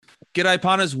G'day,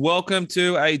 punters. Welcome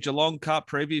to a Geelong Cup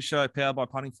preview show powered by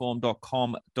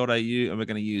puntingform.com.au. And we're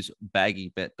going to use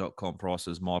baggybet.com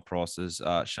prices, my prices.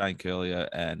 Shane Curlier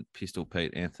and Pistol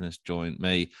Pete Anthony join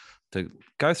me to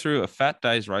go through a fat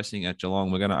day's racing at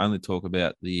Geelong. We're going to only talk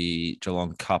about the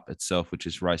Geelong Cup itself, which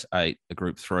is race 8, a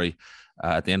group 3.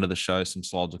 At the end of the show, some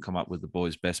slides will come up with the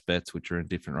boys' best bets, which are in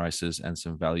different races, and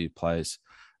some value plays,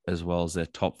 as well as their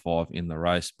top 5 in the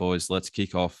race. Boys, let's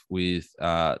kick off with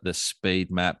the speed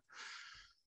map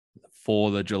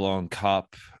for the Geelong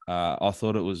Cup. I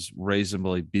thought it was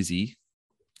reasonably busy.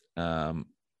 And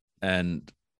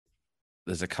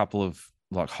there's a couple of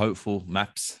hopeful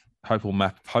map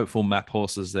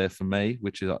horses there for me,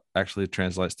 which actually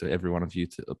translates to every one of you,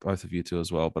 both of you two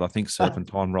as well. But I think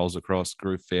Serpentine rolls across.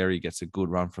 Groove Fairy gets a good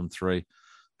run from 3.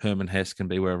 Herman Hess can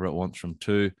be wherever it wants from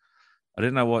 2. I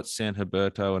didn't know what San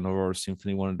Herberto and Aurora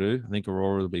Symphony want to do. I think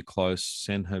Aurora will be close.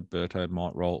 San Herberto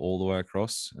might roll all the way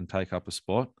across and take up a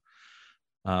spot.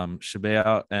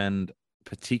 Shabao and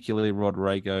particularly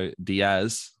Rodrigo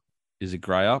Diaz is a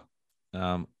grey up.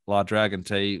 La Dragon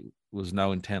T was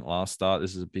no intent last start.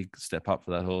 This is a big step up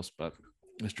for that horse, but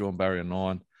it's drawn barrier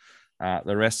 9.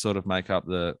 The rest sort of make up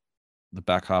the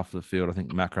back half of the field. I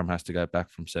think Macram has to go back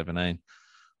from 17.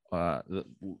 We're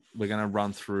going to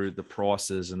run through the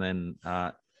prices and then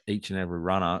each and every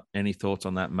runner. Any thoughts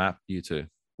on that map, you two?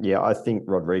 Yeah, I think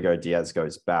Rodrigo Diaz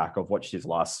goes back. I've watched his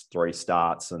last 3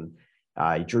 starts and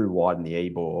he drew wide in the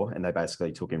Ebor and they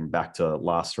basically took him back to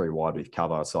last 3 wide with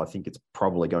cover. So I think it's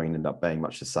probably going to end up being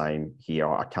much the same here.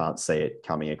 I can't see it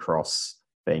coming across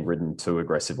being ridden too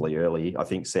aggressively early. I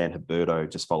think San Herberto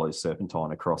just follows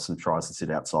Serpentine across and tries to sit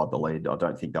outside the lead. I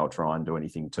don't think they'll try and do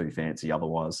anything too fancy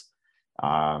otherwise.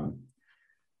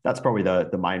 That's probably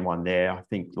the main one there. I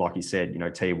think, like you said,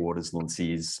 T Waters,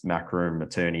 Lindsay's, Macroom,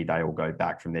 Attorney, they all go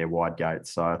back from their wide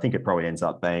gates. So I think it probably ends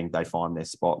up being they find their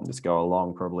spot and just go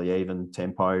along, probably even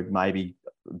tempo, maybe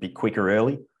a bit quicker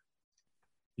early.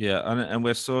 Yeah, and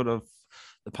we're sort of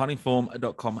the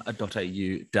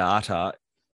puntingform.com.au data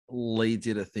leads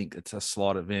you to think it's a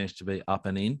slight advantage to be up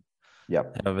and in.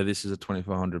 Yep. However, this is a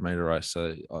 2,400 metre race,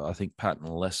 so I think pattern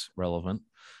less relevant.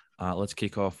 Let's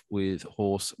kick off with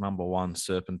horse number 1,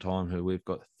 Serpentine, who we've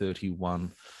got $31.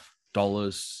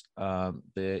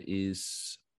 There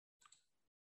is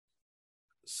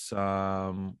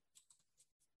some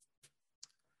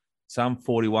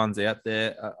 41s out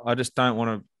there. I just don't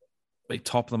want to be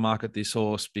top of the market this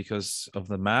horse because of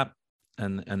the map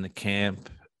and the camp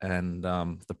and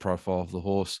the profile of the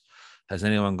horse. Has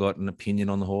anyone got an opinion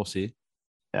on the horse here?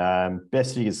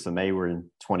 Best figures for me were in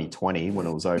 2020 when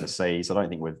it was overseas. I don't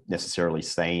think we've necessarily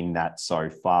seen that so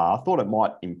far. I thought it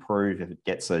might improve if it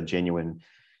gets a genuine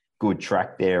good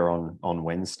track there on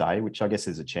Wednesday, which I guess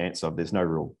there's a chance of. There's no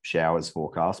real showers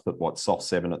forecast, but soft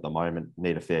 7 at the moment,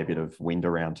 need a fair bit of wind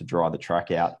around to dry the track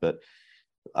out. But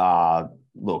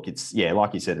look, it's,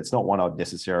 like you said, it's not one I'd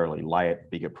necessarily lay at a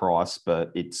bigger price,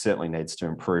 but it certainly needs to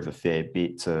improve a fair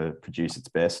bit to produce its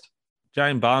best.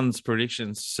 Jane Bunn's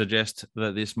predictions suggest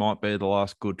that this might be the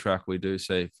last good track we do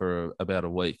see for about a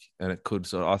week, and it could.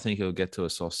 So I think it'll get to a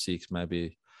soft 6,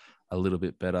 maybe a little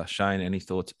bit better. Shane, any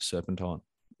thoughts, Serpentine?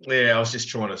 Yeah, I was just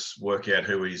trying to work out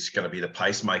who he's going to be the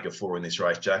pacemaker for in this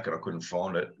race, Jack, and I couldn't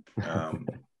find it.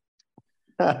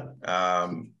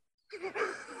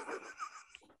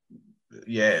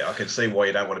 Yeah, I can see why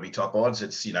you don't want to be top odds.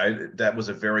 It's, that was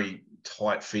a very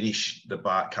tight finish, the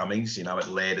Bart Cummings, it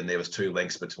led and there was 2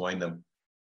 lengths between them,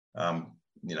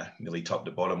 nearly top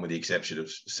to bottom with the exception of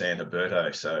San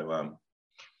Herberto. So,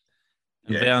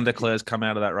 Vow Declare's come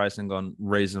out of that race and gone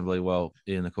reasonably well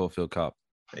in the Caulfield Cup.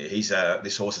 He's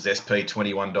this horse is SP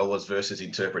 $21 versus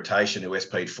Interpretation, who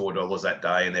SP'd $4 that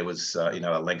day, and there was a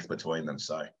length between them.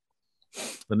 So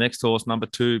the next horse, number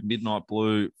 2, Midnight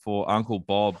Blue for Uncle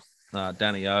Bob,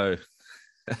 Danny O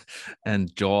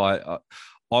and Jai.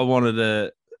 I wanted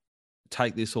to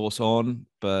take this horse on,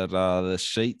 but the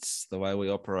sheets, the way we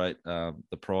operate,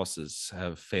 the prices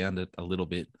have found it a little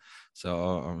bit. So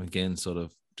I'm again sort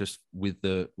of just with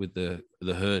the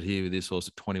herd here with this horse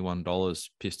at $21.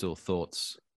 Pistol,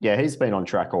 thoughts? Yeah, he's been on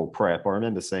track all prep. I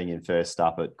remember seeing him first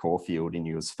up at Caulfield and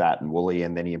he was fat and woolly,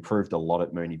 and then he improved a lot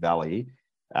at Moonee Valley.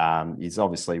 He's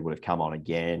obviously would have come on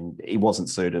again. He wasn't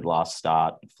suited last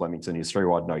start at Flemington. He was 3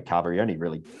 wide, no cover. He only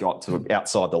really got to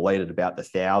outside the lead at about the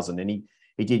 1,000, and he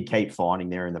did keep finding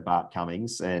there in the Bart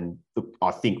Cummings. And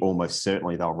I think almost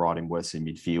certainly they'll ride him worse in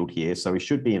midfield here. So he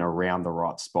should be in around the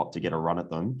right spot to get a run at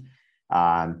them.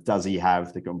 Does he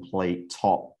have the complete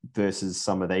top versus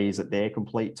some of these at their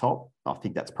complete top? I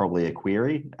think that's probably a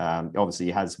query. Obviously,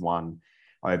 he has won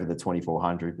over the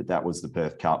 2,400, but that was the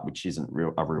Perth Cup, which isn't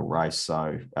a real race.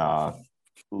 So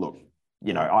look,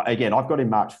 again, I've got him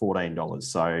marked $14,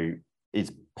 so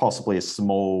it's possibly a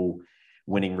small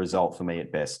winning result for me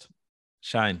at best.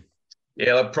 Shane.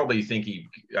 Yeah, I probably think he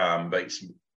beats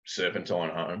Serpentine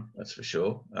home. That's for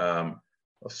sure.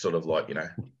 Sort of like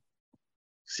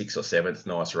 6th or 7th,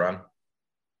 nice run.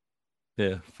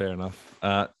 Yeah, fair enough.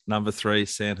 Number 3,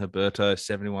 San Huberto,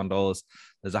 $71.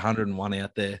 There's 101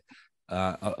 out there.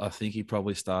 I think he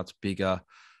probably starts bigger.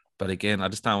 But again, I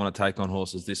just don't want to take on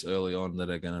horses this early on that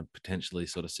are going to potentially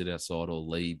sort of sit outside or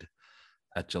lead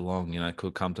at Geelong.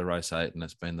 Could come to race 8 and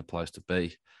it's been the place to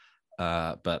be.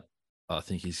 But I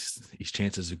think his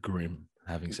chances are grim,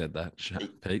 having said that,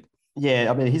 Pete.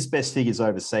 Yeah, I mean, his best figures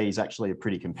overseas actually are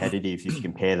pretty competitive if you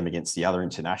compare them against the other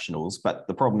internationals. But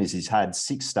the problem is he's had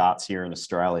 6 starts here in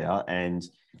Australia, and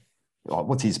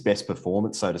what's his best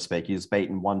performance, so to speak? He was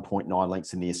beaten 1.9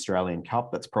 lengths in the Australian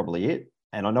Cup. That's probably it.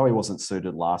 And I know he wasn't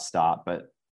suited last start, but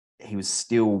he was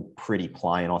still pretty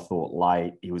plain, I thought,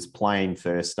 late. He was playing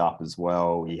first up as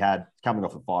well. He had coming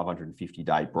off a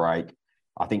 550-day break.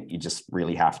 I think you just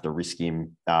really have to risk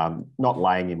him, not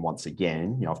laying him once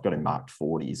again. I've got him marked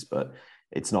 40s, but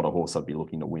it's not a horse I'd be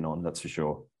looking to win on, that's for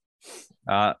sure.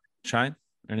 Shane,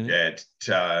 anything? Yeah, it's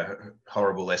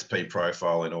horrible SP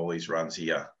profile in all these runs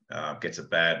here. It gets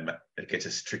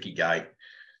a tricky gate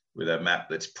with a map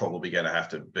that's probably going to have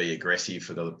to be aggressive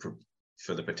for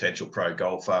the potential pro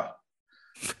golfer.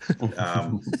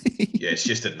 It's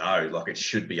just a no. Like, it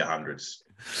should be 100s.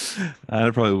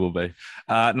 It probably will be.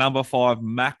 Number 5,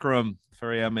 Macram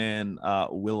for our man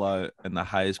Willow and the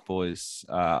Hayes boys.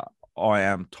 I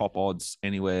am top odds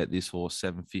anywhere at this horse,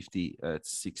 $7.50.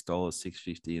 It's $6,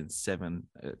 $6.50, and 7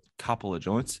 a couple of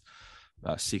joints.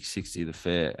 $6.60 the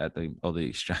fare at the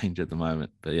exchange at the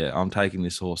moment. But yeah, I'm taking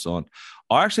this horse on.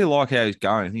 I actually like how he's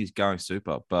going. He's going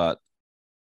super, but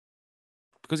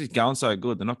because he's going so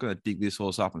good, they're not going to dig this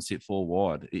horse up and sit 4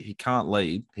 wide. He can't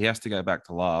lead. He has to go back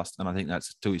to last, and I think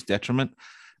that's to his detriment.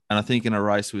 And I think in a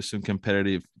race with some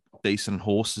competitive, decent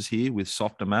horses here with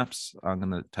softer maps, I'm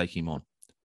going to take him on.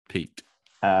 Pete.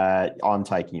 I'm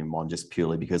taking him on just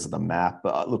purely because of the map.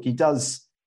 But look, he does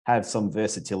have some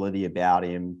versatility about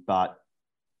him, but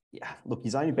yeah, look,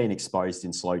 he's only been exposed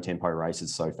in slow tempo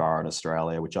races so far in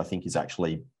Australia, which I think is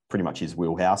actually pretty much his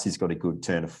wheelhouse. He's got a good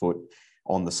turn of foot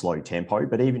on the slow tempo,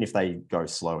 but even if they go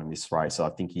slow in this race, I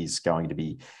think he's going to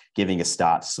be giving a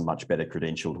start to some much better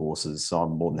credentialed horses. So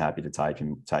I'm more than happy to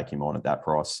take him on at that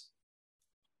price.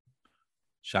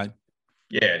 Shane?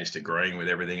 Yeah, just agreeing with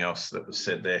everything else that was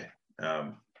said there.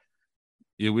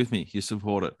 You're with me. You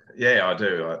support it. Yeah, I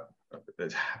do.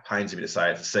 It pains me to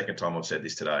say it's the second time I've said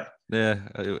this today. Yeah,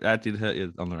 that did hurt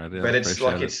you on the radio. But it's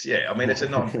like it's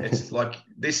like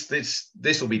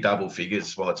this will be double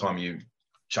figures by the time you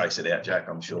chase it out, Jack,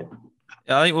 I'm sure.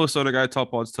 I think we'll sort of go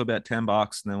top odds to about $10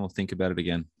 and then we'll think about it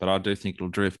again. But I do think it'll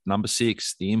drift. Number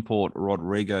 6, the import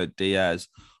Rodrigo Diaz.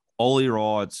 Ollie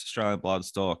rides Australian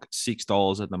Bloodstock,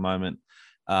 $6 at the moment.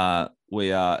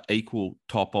 We are equal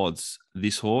top odds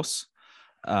this horse.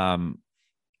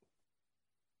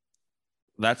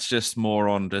 That's just more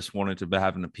on just wanting to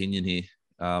have an opinion here.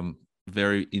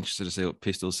 Very interested to see what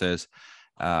Pistol says.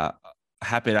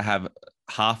 Happy to have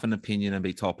half an opinion and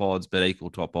be top odds, but equal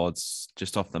top odds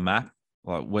just off the map.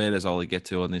 Like, where does Ollie get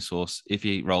to on this horse? If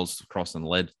he rolls across and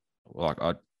led, like,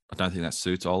 I don't think that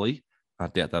suits Ollie. I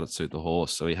doubt that would suit the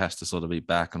horse. So he has to sort of be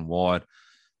back and wide.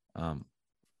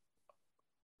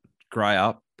 Grey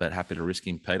up, but happy to risk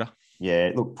him, Peter.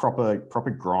 Yeah, look, proper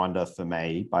grinder for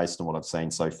me based on what I've seen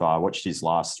so far. I watched his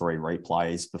last 3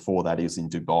 replays. Before that, he was in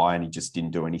Dubai and he just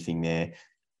didn't do anything there.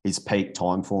 His peak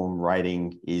time form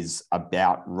rating is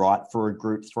about right for a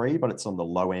Group 3, but it's on the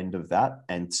low end of that.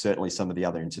 And certainly some of the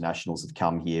other internationals have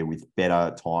come here with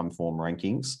better time form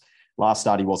rankings. Last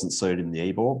start, he wasn't suited in the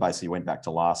Ebor. Basically went back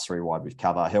to last 3 wide with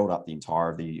cover, held up the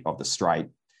entirety of the straight.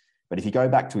 But if you go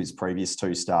back to his previous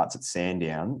 2 starts at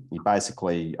Sandown, he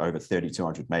basically, over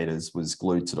 3,200 metres, was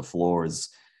glued to the floor as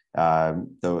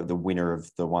the winner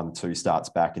of the 1-2 starts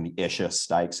back in the Escher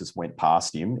Stakes just went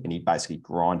past him, and he basically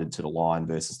grinded to the line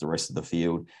versus the rest of the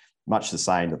field. Much the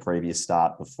same the previous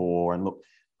start before. And look,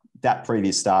 that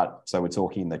previous start, so we're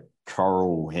talking the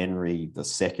Coral Henry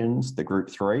II, the Group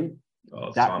 3,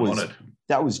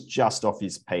 that was just off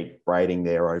his peak braiding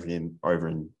there over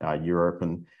in Europe.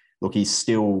 And look, he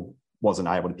still wasn't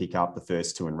able to pick up the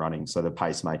first 2 in running, so the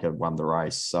pacemaker won the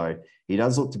race. So he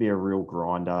does look to be a real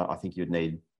grinder. I think you'd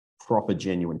need proper,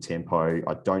 genuine tempo.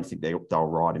 I don't think they'll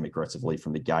ride him aggressively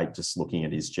from the gate, just looking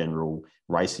at his general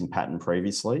racing pattern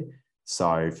previously.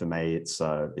 So for me, it's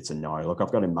a no. Look,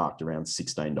 I've got him marked around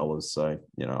 $16, so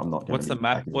I'm not going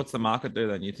to. What's the market do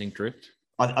then? You think drift?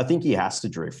 I think he has to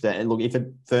drift. And look, if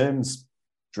it firms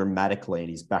dramatically and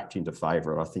he's backed into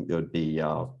favourite, I think there would be.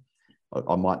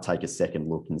 I might take a second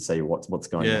look and see what's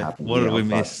going to happen. What did we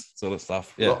miss? Sort of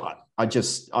stuff. Yeah. Look,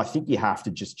 I think you have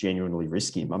to just genuinely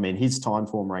risk him. I mean, his time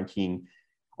form ranking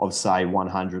of say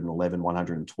 111,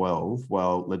 112.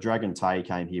 Well, Le Dragon Tay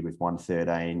came here with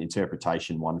 113,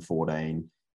 Interpretation 114.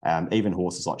 Even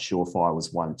horses like Surefire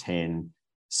was 110.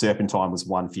 Serpentine was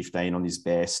 115 on his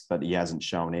best, but he hasn't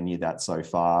shown any of that so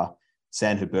far.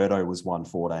 San Huberto was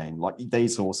 114. Like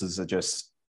these horses are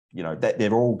just,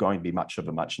 they're all going to be much of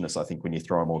a muchness, I think, when you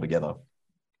throw them all together.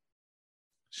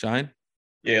 Shane?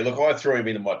 Yeah, look, I threw him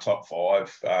into my top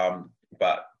 5,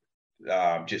 but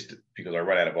just because I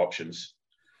ran out of options,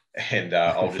 and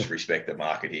I'll just respect the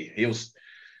market here.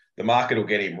 The market will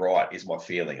get him right, is my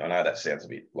feeling. I know that sounds a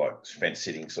bit like fence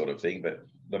sitting sort of thing, but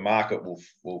the market will.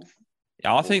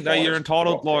 Yeah, I think that you're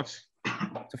entitled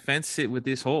to fence sit with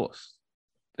this horse.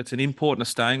 It's an important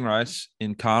staying race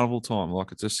in carnival time.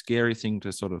 Like it's a scary thing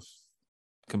to sort of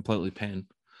completely pen.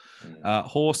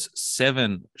 Horse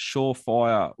 7,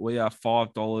 Surefire. We are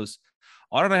 $5.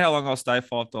 I don't know how long I'll stay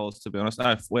 $5, to be honest.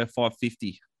 No, we're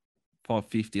 $5.50.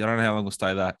 $5.50. I don't know how long we'll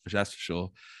stay that's for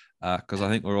sure. Because I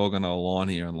think we're all going to align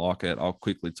here and like it. I'll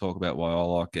quickly talk about why I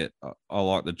like it. I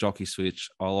like the jockey switch.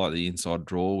 I like the inside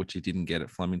draw, which he didn't get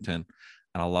at Flemington.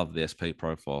 And I love the SP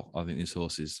profile. I think this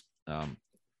horse is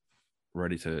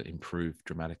ready to improve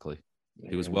dramatically.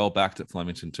 He was well backed at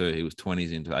Flemington too. He was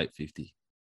 20s into 850.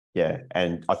 Yeah,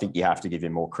 and I think you have to give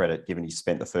him more credit, given he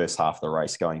spent the first half of the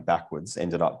race going backwards,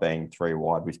 ended up being 3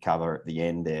 wide with cover at the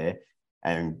end there,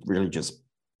 and really just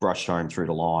brushed home through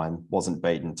the line, wasn't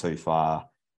beaten too far,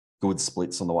 good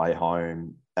splits on the way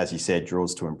home. As you said,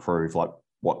 draws to improve. Like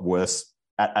what worse,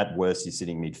 at worst, he's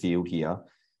sitting midfield here.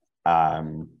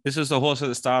 This is the horse at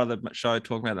the start of the show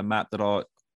talking about the map that I've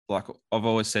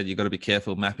always said you've got to be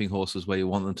careful mapping horses where you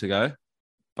want them to go.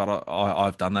 But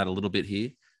I've done that a little bit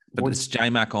here. But it's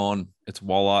J-Mac on, it's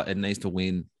Waller, it needs to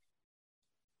win.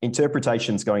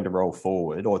 Interpretation's going to roll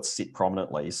forward or sit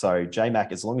prominently. So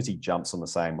J-Mac, as long as he jumps on the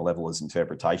same level as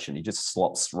Interpretation, he just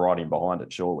slops right in behind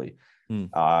it, surely. And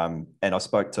I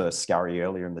spoke to Scurry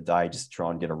earlier in the day just to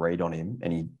try and get a read on him.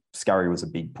 And Scurry was a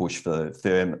big push for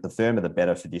the firmer the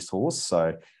better for this horse.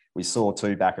 So we saw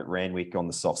 2 back at Randwick on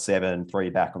the soft 7, 3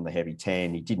 back on the heavy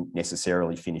 10. He didn't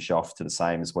necessarily finish off to the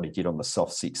same as what he did on the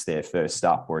soft 6 there first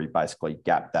up, where he basically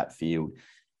gapped that field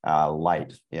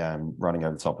late, running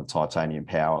over the top of Titanium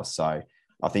Power. So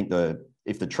I think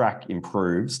if the track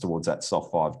improves towards that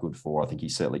soft 5, good 4, I think he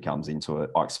certainly comes into it.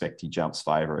 I expect he jumps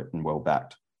favourite and well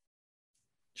backed.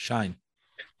 Shane?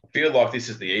 I feel like this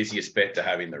is the easiest bet to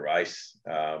have in the race.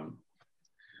 A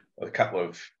couple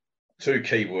of 2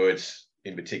 key words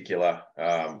in particular,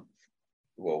 4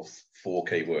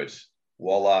 key words: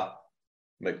 Waller,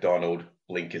 McDonald,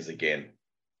 blinkers again.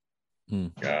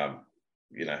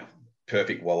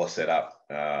 Perfect Waller setup.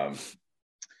 For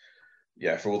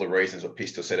all the reasons what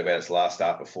Pistol said about its last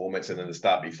start performance, and then the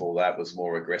start before that was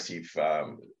more aggressive,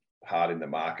 hard in the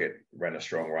market, ran a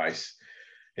strong race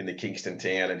in the Kingston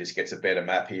Town and just gets a better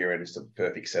map here, and it's a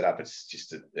perfect setup. It's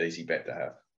just an easy bet to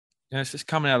have. Yeah, it's just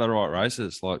coming out of the right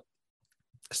races. Like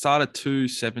started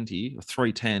 270 or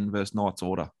 310 versus Knight's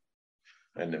Order.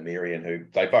 And the Miriam, who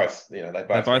they both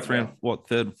ran what,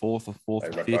 3rd and 4th or 4th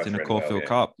and 5th in a Caulfield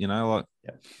Cup,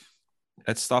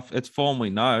 It's stuff, it's form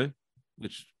we know,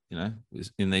 which,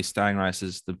 is in these staying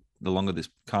races, the longer this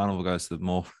carnival goes,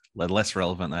 the less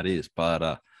relevant that is.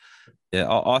 But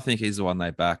I think he's the one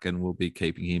they back, and we'll be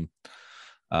keeping him.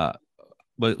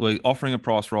 We're offering a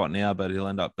price right now, but he'll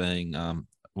end up being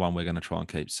one we're going to try and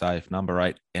keep safe. Number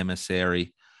 8,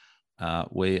 Emissary.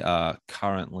 We are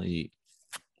currently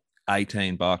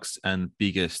 $18, and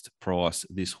biggest price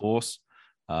this horse,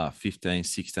 $15,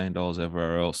 $16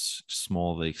 everywhere else,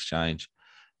 small the exchange.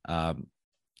 I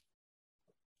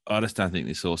just don't think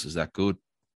this horse is that good.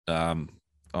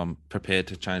 I'm prepared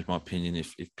to change my opinion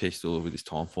if Pistol with his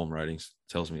time form ratings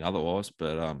tells me otherwise,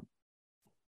 but I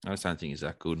just don't think he's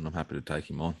that good, and I'm happy to take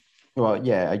him on. Well,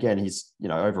 yeah, again, his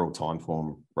overall time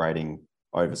form rating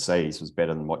overseas was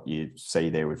better than what you see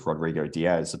there with Rodrigo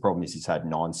Diaz. The problem is he's had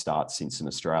 9 starts since in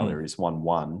Australia. He's won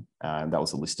 1. That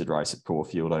was a listed race at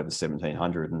Caulfield over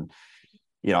 1,700. And,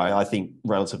 I think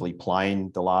relatively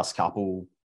plain the last couple,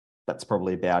 that's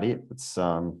probably about it. It's,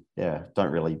 can't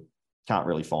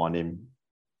really find him.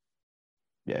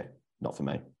 Yeah, not for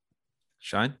me.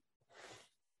 Shane?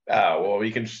 Well,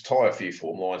 you can just tie a few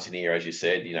form lines in here, as you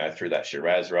said, through that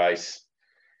Shiraz race.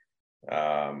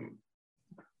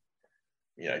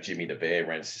 Jimmy De Beer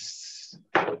ran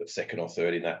 2nd or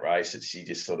 3rd in that race. He's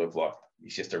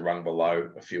just a rung below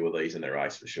a few of these in the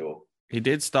race for sure. He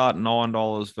did start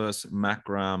 $9 versus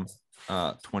Macram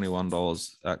 $21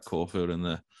 at Caulfield in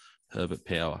the Herbert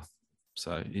Power.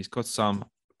 So he's got some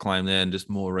claim there and just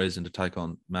more reason to take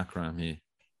on Macram here.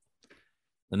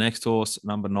 The next horse,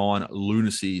 number 9,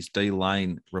 Lunacies. D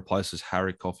Lane replaces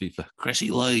Harry Coffey for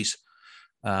Cressy Lees.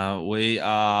 We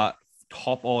are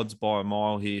top odds by a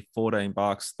mile here,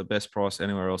 $14. The best price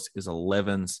anywhere else is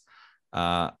 11s.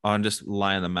 I'm just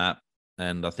laying the map,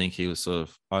 and I think he was sort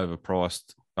of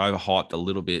overpriced, overhyped a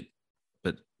little bit,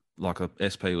 but like a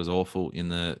SP was awful in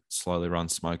the slowly run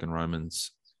Smoke and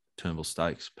Romans Turnbull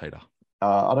Stakes, Peter.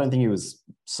 I don't think he was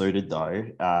suited though.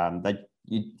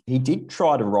 He did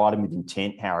try to ride him with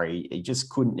intent, Harry. He just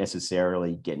couldn't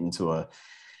necessarily get into a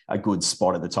good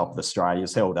spot at the top of the straight. He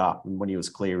was held up, and when he was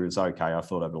clear, he was okay. I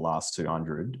thought over the last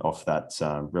 200 off that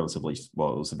it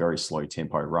was a very slow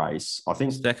tempo race. I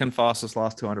think second fastest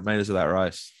last 200 meters of that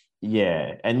race.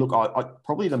 Yeah, and look, I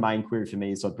probably the main query for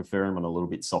me is I'd prefer him on a little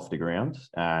bit softer ground.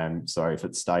 So if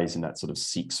it stays in that sort of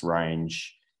 6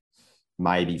 range,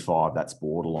 maybe 5, that's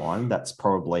borderline. That's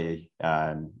probably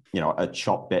a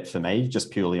chop bet for me,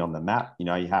 just purely on the map.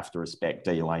 You have to respect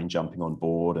D Lane jumping on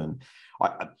board, and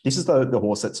this is the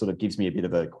horse that sort of gives me a bit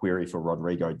of a query for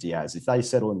Rodrigo Diaz. If they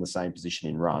settle in the same position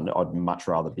in run, I'd much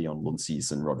rather be on Lunacies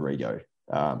than Rodrigo.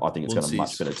 I think it's got a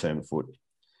much better term of foot.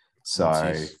 So.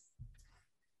 Lunacies.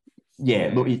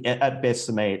 Yeah, look, at best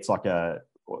for me, it's like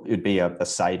it'd be a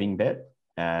saving bet,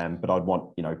 but I'd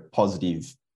want, positive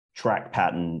track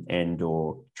pattern and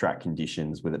or track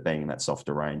conditions with it being in that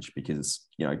softer range because,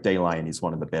 D Lane is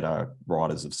one of the better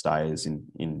riders of stayers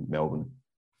in Melbourne.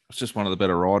 It's just one of the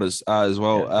better riders as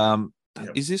well.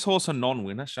 Yeah. Is this horse a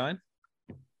non-winner, Shane?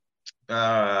 No,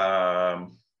 I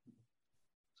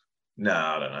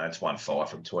don't know. It's 1.5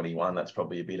 from 21. That's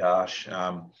probably a bit harsh.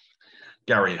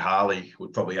 Gary Harley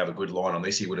would probably have a good line on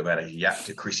this. He would have had a yap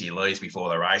to Cressy Lees before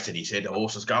the race, and he said the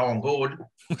horses go on good.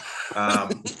 I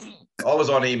was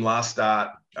on him last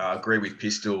start. I agree with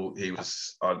Pistol. I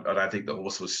don't think the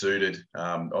horse was suited.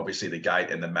 Obviously, the gate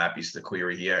and the map is the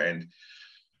query here, and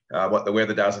what the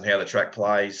weather does and how the track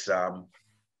plays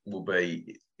will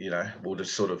be, will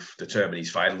just sort of determine his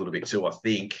fate a little bit too. I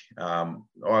think I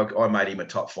made him a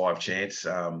top 5 chance.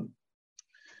 Thought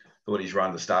his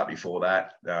run to start before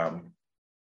that.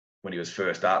 When he was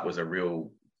first up was a really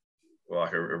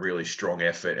strong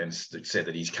effort, and said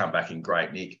that he's come back in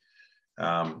great nick.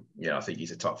 I think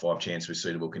he's a top 5 chance with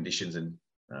suitable conditions, and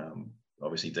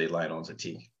obviously D Lane on's a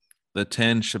tick. The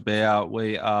 10 Shabao,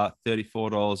 we are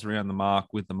 $34 around the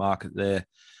mark with the market there.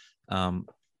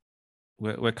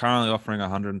 We're currently offering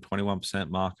 121%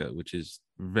 market, which is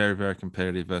very, very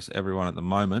competitive versus everyone at the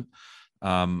moment.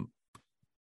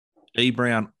 E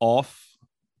Brown off,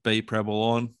 B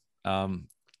Preble on.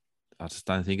 I just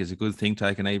don't think it's a good thing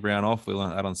taking E Brown off. We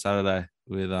learned that on Saturday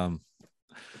with what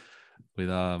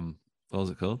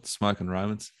was it called? Smoke and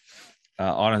Romans.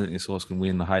 I don't think this horse can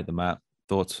win. I hate the map.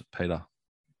 Thoughts, Peter?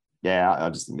 Yeah,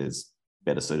 I just think there's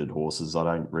better suited horses. I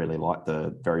don't really like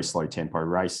the very slow tempo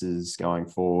races going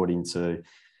forward into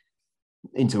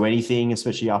anything,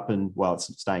 especially up and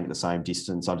it's staying at the same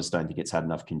distance. I just don't think it's had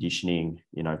enough conditioning.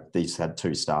 These had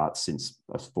 2 starts since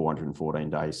a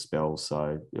 414-day spell.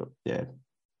 So yeah.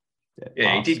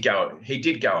 Yeah, he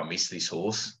did go and miss this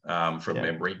horse from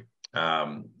memory.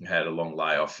 Had a long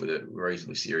layoff with a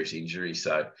reasonably serious injury.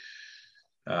 So,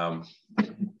 well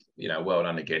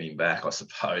done to get him back, I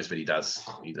suppose. But he does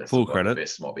full credit. The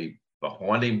best might be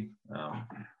behind him.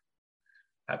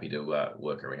 Happy to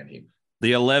work around him.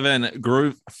 The 11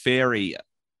 Groove Fairy,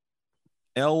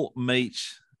 L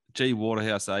Meach, G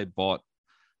Waterhouse A Bot.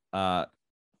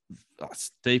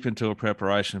 Deep into a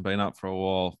preparation, been up for a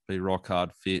while, be rock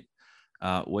hard fit.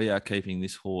 We are keeping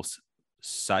this horse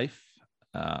safe.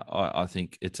 I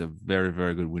think it's a very,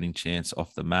 very good winning chance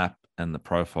off the map and the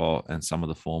profile, and some of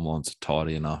the form lines are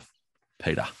tidy enough.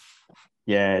 Peter.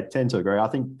 Yeah, I tend to agree. I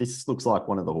think this looks like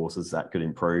one of the horses that could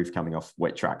improve coming off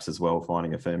wet tracks as well,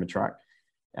 finding a firmer track.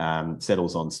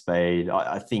 Settles on speed.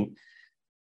 I think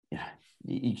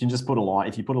you can just put a line.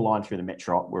 If you put a line through the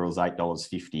Metrop where it was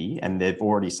 $8.50, and they've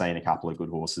already seen a couple of good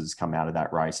horses come out of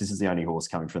that race. This is the only horse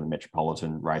coming from the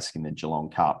Metropolitan racing in the Geelong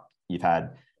Cup. You've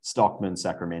had Stockman,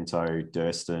 Sacramento,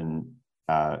 Durston,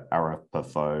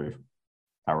 Arapaho.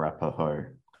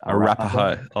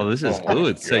 Oh, this is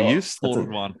good. So you've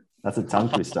slaughtered one. That's a tongue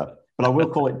twister. But I will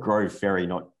call it Grove Ferry,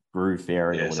 not Groove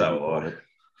Fairy. Yeah, so will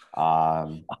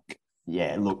I.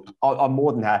 Yeah, look, I'm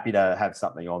more than happy to have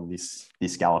something on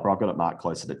this galloper. I've got it marked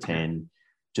closer to 10,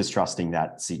 just trusting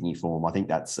that Sydney form. I think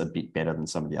that's a bit better than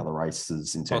some of the other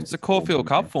races in terms it's a Caulfield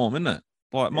Cup form, isn't it?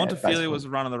 Like Montefiore was the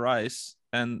run of the race,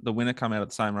 and the winner come out at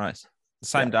the same race, the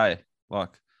same day.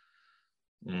 Like,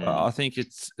 I think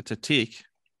it's a tick.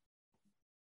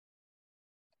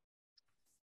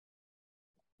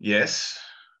 Yes,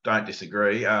 don't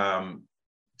disagree.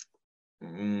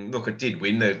 Look, it did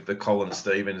win the Colin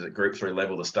Stevens at Group 3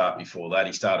 level to start before that.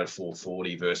 He started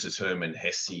 440 versus Herman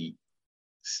Hesse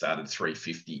started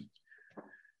 350.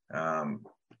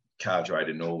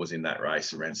 Cardre Nor was in that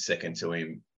race, around second to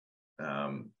him,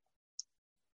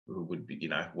 who would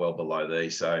be, well below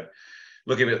these. So,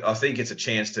 look, I think it's a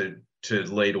chance to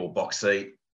lead or box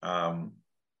seat.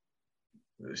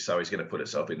 So he's going to put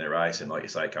himself in their race, and like you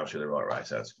say, comes through the right race.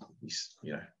 So he's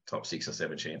top 6 or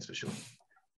 7 chance for sure.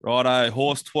 Righto,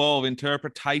 horse 12,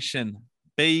 interpretation.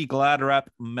 B. Gladrap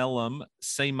Mellum,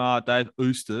 Seymour Dave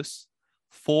Eustace.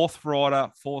 4th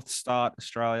rider, 4th start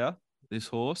Australia, this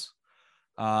horse.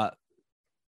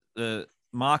 The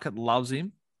market loves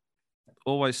him.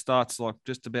 Always starts like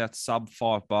just about sub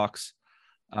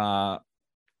 $5.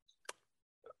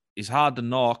 He's hard to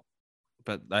knock,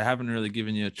 but they haven't really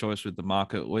given you a choice with the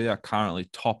market. We are currently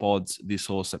top odds this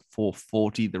horse at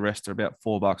 440. The rest are about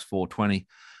 $4, 420.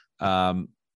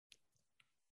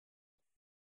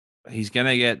 He's going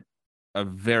to get a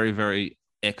very, very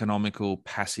economical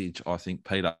passage, I think,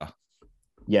 Peter.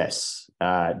 Yes,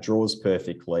 draws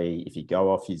perfectly. If you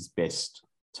go off his best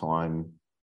time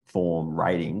form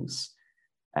ratings,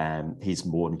 he's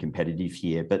more than competitive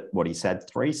here. But he's had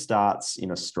 3 starts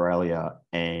in Australia,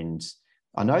 and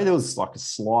I know there was like a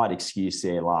slight excuse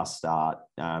there last start.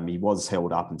 He was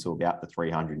held up until about the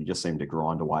 300. He just seemed to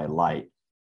grind away late.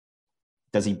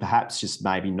 Does he perhaps just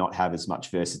maybe not have as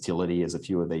much versatility as a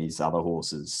few of these other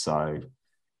horses? So,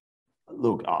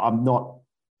 look,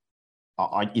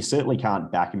 you certainly can't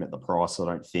back him at the price, I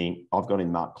don't think. I've got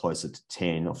him marked closer to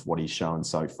 10 of what he's shown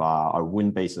so far. I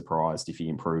wouldn't be surprised if he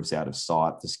improves out of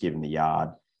sight, just given the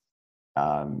yard.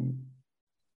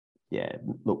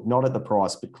 Look, not at the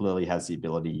price, but clearly has the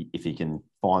ability, if he can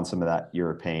find some of that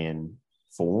European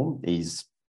form, he's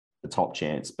the top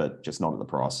chance, but just not at the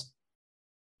price.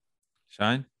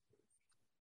 Shane?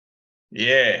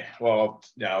 Yeah, well,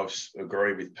 I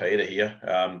agree with Peter here.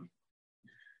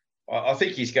 I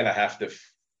think he's going to have to,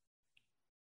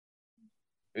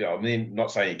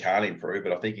 not saying he can't improve,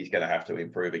 but I think he's going to have to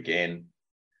improve again.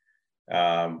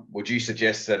 Would you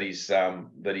suggest that his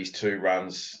 2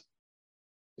 runs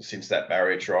since that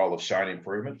barrier trial have shown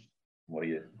improvement? What do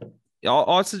you?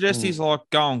 I'd suggest he's like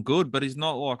going good, but he's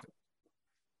not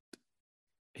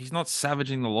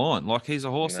savaging the line. Like, he's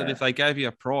a horse that if they gave you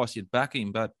a price, you'd back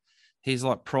him, but he's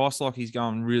like priced like he's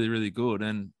going really, really good.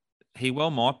 And he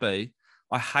well might be.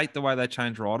 I hate the way they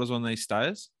change riders on these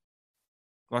stayers.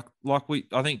 I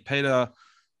think Peter,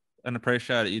 and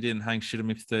appreciate it, you didn't hang shit at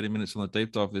me for 30 minutes on the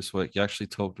deep dive this week. You actually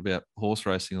talked about horse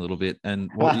racing a little bit. And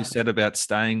what you said about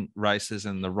staying races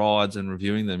and the rides and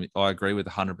reviewing them, I agree with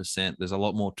 100%. There's a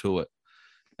lot more to it.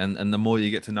 And the more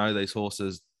you get to know these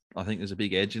horses, I think there's a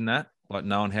big edge in that, like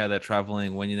knowing how they're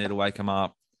traveling, when you need to wake them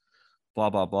up, blah,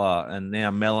 blah, blah. And now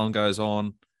Mellon goes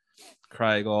on,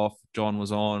 Craig off, John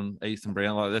was on, Ethan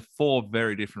Brown. Like, they're 4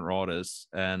 very different riders,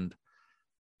 and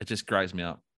it just grates me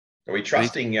up. Are we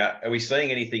trusting? Are we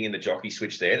seeing anything in the jockey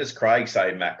switch there? Does Craig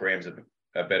say Matt Graham's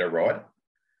a better rider?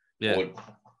 Yeah,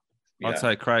 I'd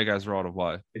say Craig goes right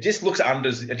away. It just looks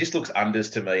unders. It just looks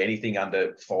unders to me. Anything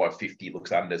under 550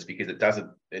 looks unders, because it doesn't.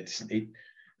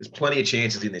 There's plenty of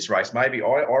chances in this race. Maybe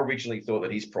I originally thought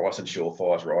that his price and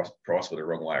Surefire's price were the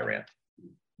wrong way around.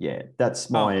 Yeah,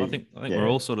 that's my. I think we're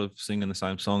all sort of singing the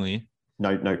same song here.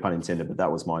 No pun intended, but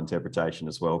that was my interpretation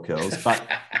as well, Curls. But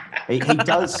he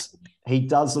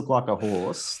does look like a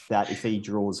horse that, if he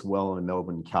draws well in a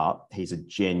Melbourne Cup, he's a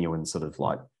genuine sort of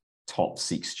like top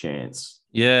 6 chance.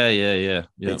 Yeah.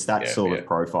 It's that sort of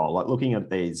profile. Like, looking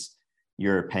at these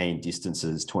European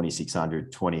distances,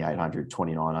 2,600, 2,800,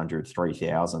 2,900,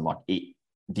 3,000, like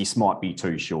this might be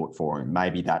too short for him.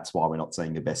 Maybe that's why we're not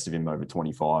seeing the best of him over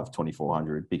 25,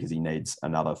 2,400, because he needs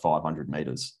another 500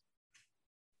 metres.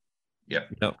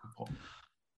 Yep.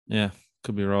 Yeah,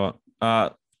 could be right.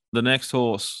 The next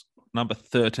horse, number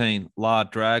 13, La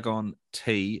Dragon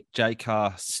T, J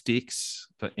Car Sticks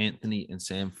for Anthony and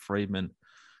Sam Friedman.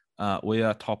 We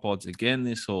are top odds again,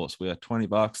 this horse. We are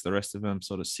 $20. The rest of them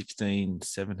sort of 16,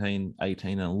 17,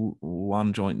 18, and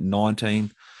one joint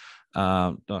 19.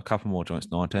 A couple more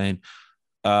joints 19.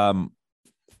 I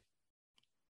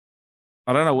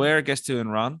don't know where it gets to in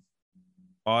run.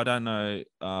 I don't know.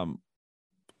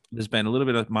 There's been a little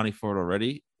bit of money for it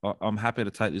already. I'm happy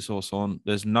to take this horse on.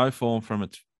 There's no form from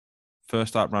its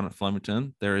first up run at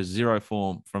Flemington. There is 0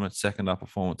 form from its second up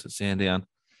performance at Sandown.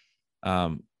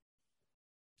 And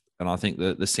I think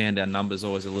the Sandown number is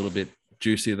always a little bit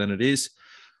juicier than it is.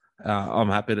 I'm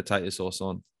happy to take this horse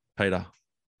on, Peter.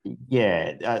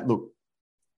 Yeah, look,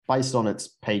 based on its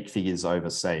peak figures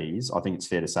overseas, I think it's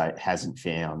fair to say it hasn't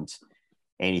found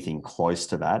anything close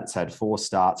to that. It's had 4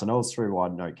 starts. I know it's through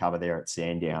wide no cover there at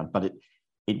Sandown, but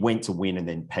it went to win and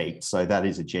then peaked. So that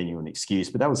is a genuine excuse.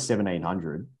 But that was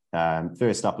 1,700.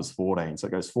 First up was 14. So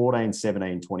it goes 14,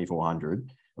 17,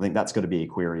 2,400. I think that's got to be a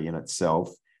query in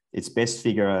itself. Its best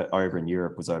figure over in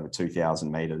Europe was over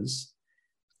 2,000 metres.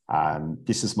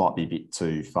 This might be a bit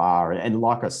too far. And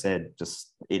like I said,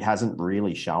 just it hasn't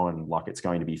really shown like it's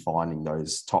going to be finding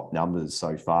those top numbers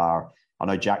so far. I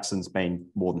know Jackson's been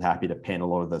more than happy to pen a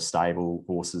lot of the stable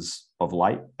horses of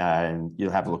late. And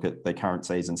you'll have a look at the current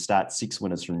season stats, 6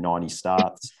 winners from 90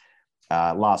 starts.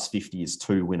 Last 50 is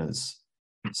 2 winners.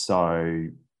 So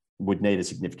would need a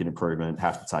significant improvement,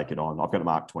 have to take it on. I've got to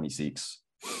mark 26.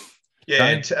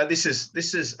 Yeah, this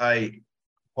is a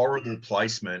horrible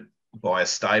placement by a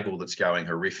stable that's going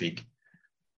horrific.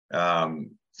 I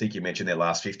think you mentioned their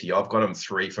last 50. I've got them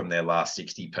 3 from their last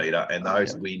 60, Peter, and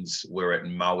those wins were at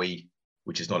Maui,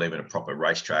 which is not even a proper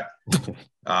racetrack.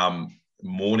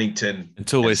 Mornington,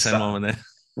 until we send one there,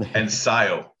 and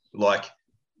Sale. Like,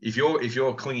 if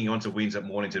you're clinging on to wins at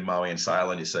Mornington, Maui, and Sale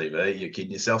on your CV, you're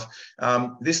kidding yourself.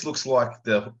 This looks like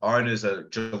the owners are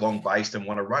Geelong based and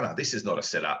want a runner. This is not a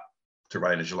setup to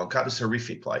run in a Geelong Cup. It's a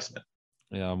horrific placement.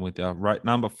 Yeah, I'm with you. Right,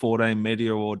 number 14,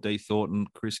 Meteor or D Thornton,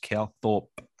 Chris Calthorpe.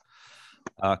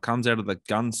 Comes out of the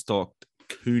Gunstock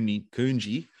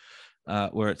Coonji,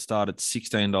 where it started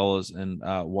 $16 and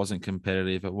wasn't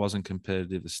competitive. It wasn't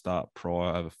competitive to start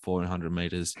prior over 1,400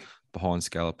 metres behind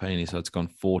Scalapini. So it's gone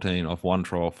 14 off one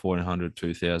trial, 1,400,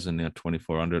 2,000, now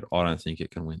 2,400. I don't think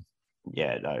it can win.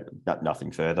 Yeah, no,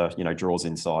 nothing further. Draws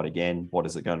inside again. What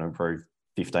is it going to improve?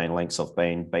 15 lengths off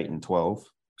being beaten 12.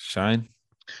 Shane?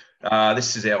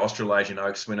 This is our Australasian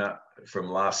Oaks winner from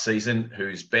last season,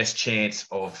 whose best chance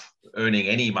of earning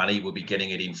any money will be getting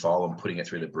it in file and putting it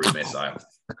through the Broodmare sale.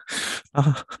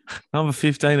 Number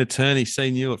 15, Attorney,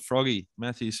 seen you at Froggy,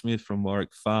 Matthew Smith from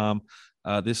Warwick Farm.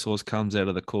 This horse comes out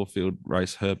of the Caulfield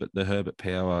race, the Herbert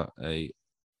Power, a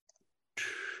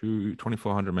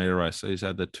 2,400 metre race. So he's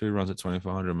had the 2 runs at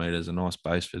 2,400 metres, a nice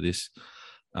base for this.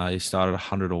 He started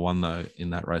 100-1 though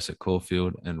in that race at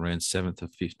Caulfield and ran 7th or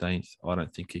 15th. I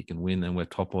don't think he can win, and we're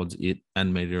top odds it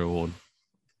and Meteor Award.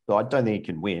 So I don't think he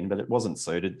can win, but it wasn't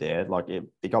suited there. Like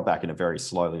it got back in a very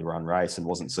slowly run race and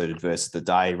wasn't suited versus the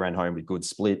day. Ran home with good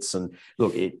splits. And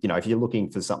look, if you're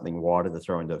looking for something wider to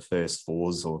throw into first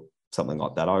 4s or something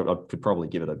like that, I could probably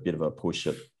give it a bit of a push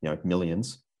at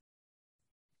millions.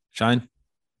 Shane,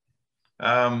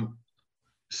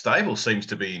 Stable seems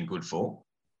to be in good form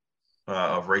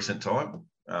of recent time.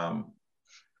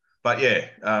 But yeah,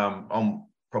 I'm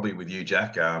probably with you,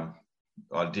 Jack. I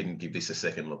didn't give this a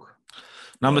second look.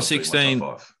 Number 16.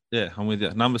 Yeah, I'm with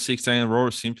you. Number 16,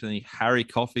 Aurora Symphony, Harry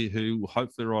Coffey, who will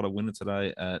hopefully ride a winner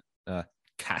today at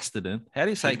Casterton. How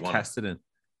do you say Casterton?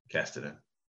 Casterton.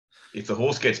 If the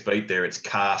horse gets beat there, it's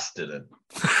Casterton.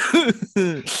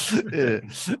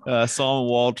 Yeah. Simon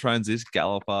Wild trains this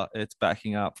galloper. It's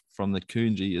backing up from the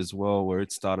Coonji as well, where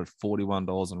it started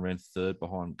 $41 and ran 3rd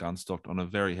behind Gunstock on a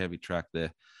very heavy track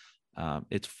there.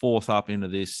 It's 4th up into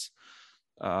this.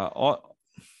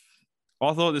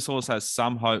 I thought this horse has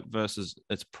some hope versus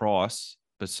its price,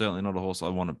 but certainly not a horse I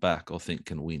want to back or think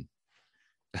can win.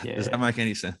 Yeah. Does that make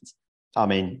any sense? I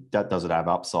mean, does it have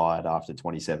upside after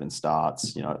 27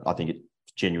 starts? I think it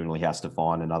genuinely has to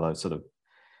find another sort of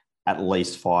at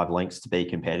least 5 lengths to be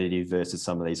competitive versus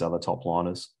some of these other top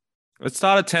liners. It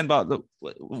started $10.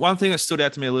 One thing that stood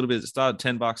out to me a little bit, it started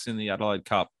 $10 in the Adelaide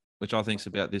Cup, which I think is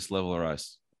about this level of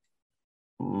race.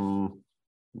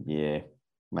 Yeah,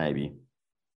 maybe.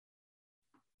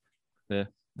 Yeah,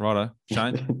 righto.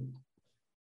 Shane?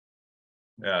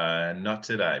 Not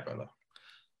today, brother.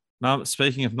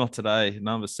 Speaking of not today,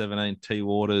 number 17, T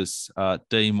Waters,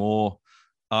 D Moore,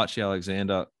 Archie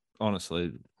Alexander.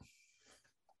 Honestly,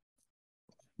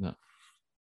 no.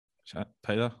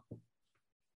 Peter?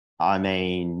 I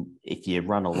mean, if you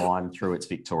run a line through its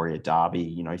Victoria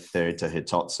Derby, 3rd to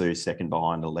Hitotsu, 2nd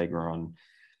behind Allegron,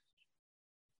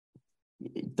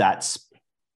 that's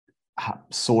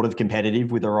sort of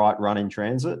competitive with the right run in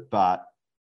transit, but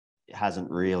it hasn't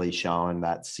really shown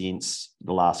that since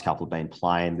the last couple have been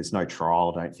playing. There's no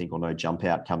trial, I don't think, or no jump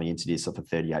out coming into this off a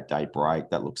 38-day break.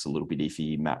 That looks a little bit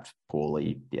iffy, mapped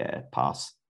poorly. Yeah,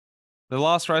 pass. The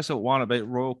last race it won, it beat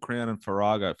Royal Crown and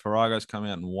Farrago. Farrago's come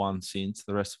out and won since.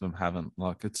 The rest of them haven't.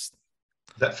 Is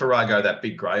that Farrago, that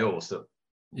big grey horse that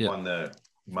won the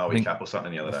Maui Cup or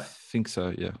something the other day? I think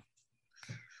so, yeah.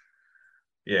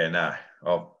 Yeah, no.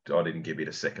 I didn't give it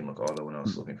a second look either when I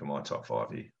was looking for my top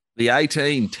 5 here. The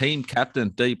 18, team captain,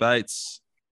 D Bates,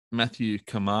 Matthew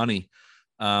Kamani,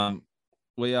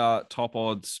 we are top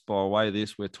odds by way of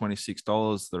this. We're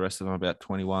 $26. The rest of them are about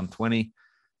 21.20.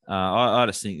 I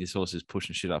just think this horse is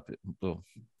pushing shit up. Well,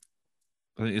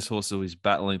 I think this horse is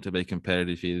battling to be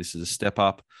competitive here. This is a step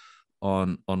up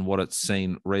on what it's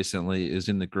seen recently. It was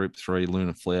in the Group 3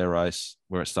 Lunar Flare race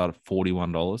where it started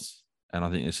 $41. And I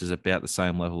think this is about the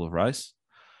same level of race.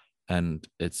 And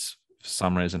it's, for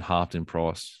some reason, halved in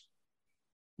price.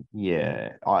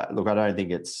 Yeah. I don't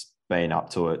think it's been up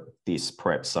to it this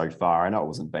prep so far. I know it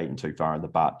wasn't beaten too far in the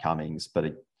Bart Cummings,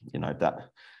 but, that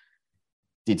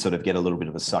did sort of get a little bit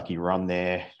of a sucky run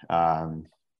there. I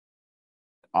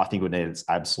think it would need its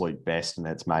absolute best, and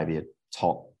that's maybe a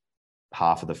top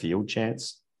half of the field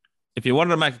chance. If you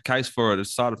wanted to make a case for it, it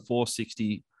started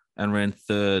 460 and ran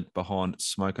third behind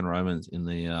Smoking Romans in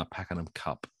the Pakenham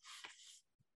Cup.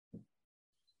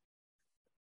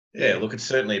 Yeah, look, it's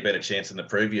certainly a better chance than the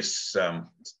previous two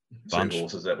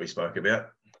horses that we spoke about.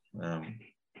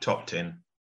 Top 10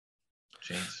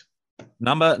 chance.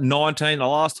 Number 19, the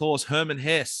last horse, Herman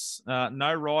Hess.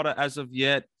 No rider as of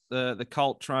yet. The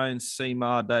colt trains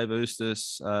Seamar, Dave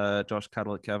Eustace, Josh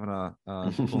Cadillac Kavanagh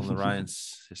pulling the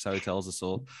reins, so he tells us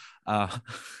all. No,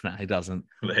 he doesn't.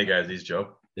 There goes his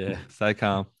job. Yeah, stay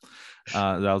calm.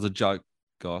 That was a joke,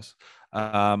 guys.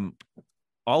 I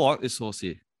like this horse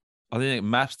here. I think it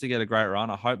maps to get a great run.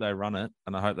 I hope they run it,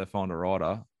 and I hope they find a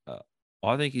rider.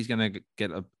 I think he's going to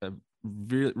get a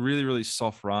really, really, really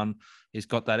soft run. He's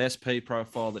got that SP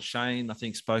profile that Shane, I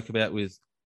think, spoke about with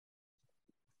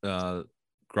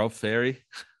Grove Ferry.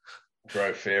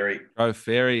 Grove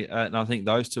Ferry. And I think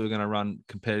those two are going to run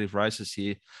competitive races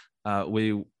here.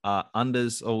 We are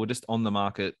unders, or we're just on the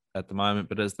market at the moment,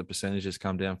 but as the percentages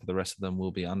come down for the rest of them,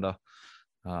 we'll be under.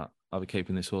 I'll be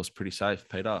keeping this horse pretty safe,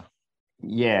 Peter.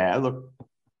 Yeah, look,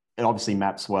 it obviously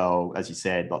maps well, as you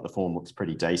said, like the form looks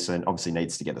pretty decent. Obviously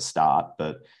needs to get a start,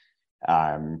 but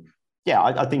I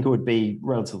think it would be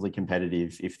relatively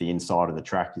competitive if the inside of the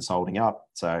track is holding up.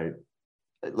 So,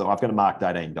 look, I've got it marked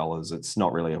 $18. It's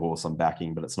not really a horse I'm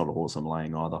backing, but it's not a horse I'm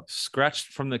laying either. Scratched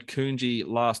from the Coonji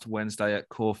last Wednesday at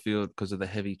Caulfield because of the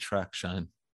heavy track, Shane.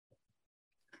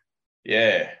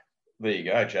 Yeah, there you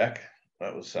go, Jack.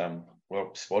 That was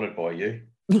well spotted by you.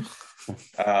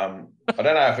 I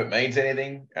don't know if it means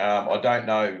anything. I don't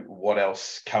know what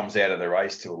else comes out of the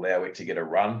race to allow it to get a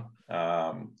run.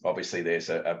 Obviously, there's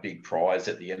a big prize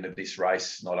at the end of this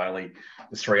race, not only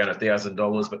the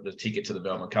 $300,000, but the ticket to the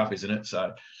Belmont Cup, isn't it?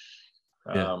 So,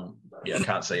 I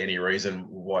can't see any reason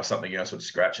why something else would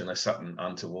scratch unless something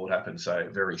untoward happens. So,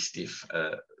 very stiff,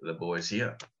 the boys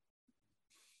here.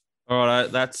 All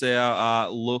right, that's our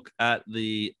look at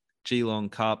the Geelong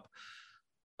Cup.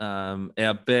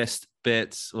 Our best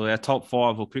bets, or our top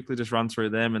five, we'll quickly just run through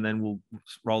them and then we'll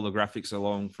roll the graphics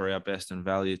along for our best and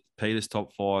value. Peter's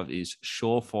top five is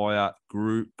Surefire,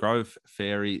 Grove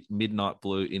Fairy, Midnight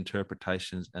Blue,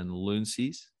 Interpretations, and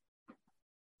Luncies.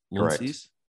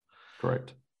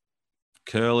 Correct.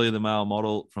 Curly, the male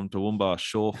model from Toowoomba,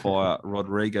 Surefire,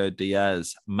 Rodrigo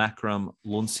Diaz, Macram,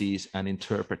 Luncies, and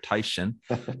Interpretation.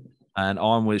 And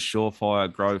I'm with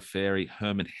Surefire, Grove Fairy,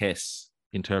 Herman Hess,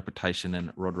 Interpretation,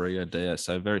 and Rodrigo Diaz.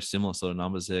 So very similar sort of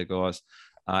numbers there, guys.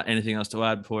 Anything else to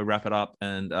add before we wrap it up?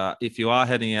 And if you are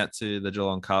heading out to the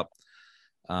Geelong Cup,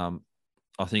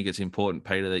 I think it's important,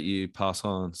 Peter, that you pass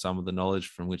on some of the knowledge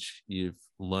from which you've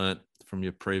learnt from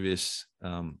your previous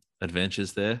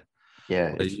adventures there.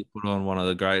 Yeah. You put on one of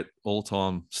the great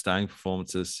all-time staying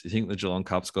performances. You think the Geelong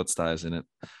Cup's got stayers in it.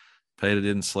 Peter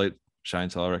didn't sleep, Shane,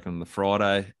 till I reckon the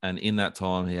Friday. And in that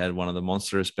time, he had one of the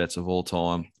monstrous bets of all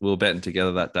time. We were betting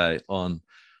together that day on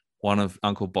one of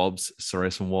Uncle Bob's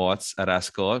Cerise and Whites at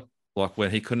Ascot, like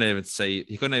when he couldn't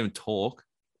even talk,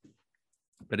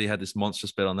 but he had this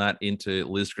monstrous bet on that into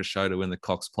Liz Cresciot to win the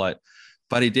Cox Plate.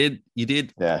 But you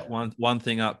did one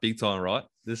thing up big time, right?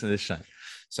 Listen to this, Shane.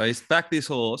 So he's backed this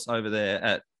horse over there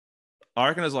at, I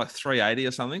reckon it was like 380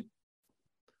 or something.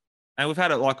 And we've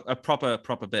had it like a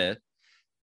proper bet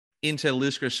into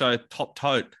Liz Cresciot top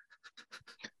tote.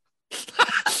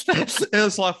 It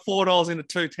was like $4 into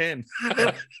 210.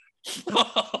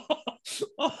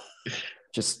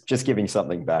 Just giving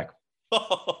something back.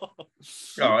 Oh,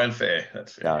 unfair.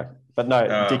 That's fair. No, but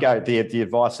no, Dicko, the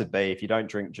advice would be if you don't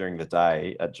drink during the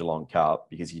day at Geelong Cup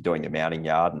because you're doing the mounting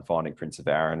yard and finding Prince of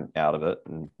Arran out of it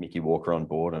and Mickey Walker on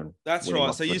board. And that's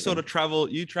right. So you sort of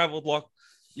traveled like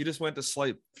you just went to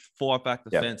sleep, fought back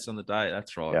the fence on the day.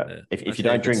 That's right. Yeah. If you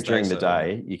don't drink during the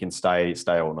day, you can stay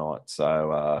all night.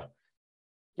 So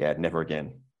never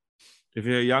again. If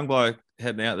you're a young bloke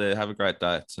heading out there, have a great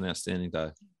day. It's an outstanding day.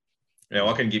 Yeah,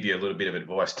 I can give you a little bit of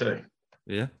advice too.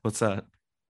 Yeah, what's that?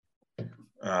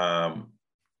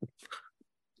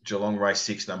 Geelong race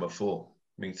 6, number 4.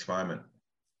 Minx moment.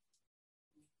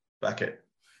 Back it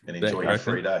and Bet enjoy you your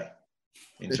reckon? free day.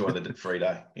 Enjoy the free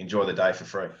day. Enjoy the day for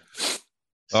free.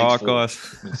 All right, 6-4,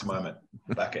 guys. Minx moment.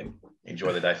 Back it.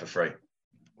 Enjoy the day for free.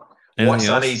 Anything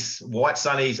else? White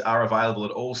sunnies are available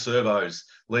at all servos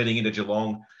leading into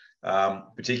Geelong,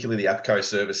 particularly the APCO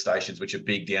service stations, which are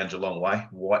big down Geelong way.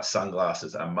 White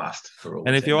sunglasses are a must for all.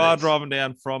 And if you are attendees. driving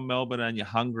down from Melbourne and you're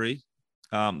hungry,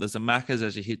 there's a Macca's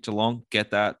as you hit Geelong.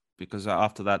 Get that, because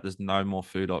after that, there's no more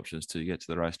food options to get to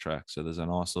the racetrack. So there's a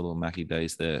nice little Mackie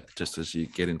D's there just as you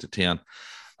get into town.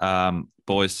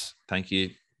 Boys, thank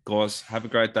you. Guys, have a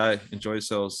great day. Enjoy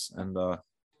yourselves. And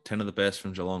 10 of the best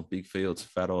from Geelong. Big fields,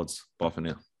 fat odds. Bye for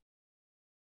now.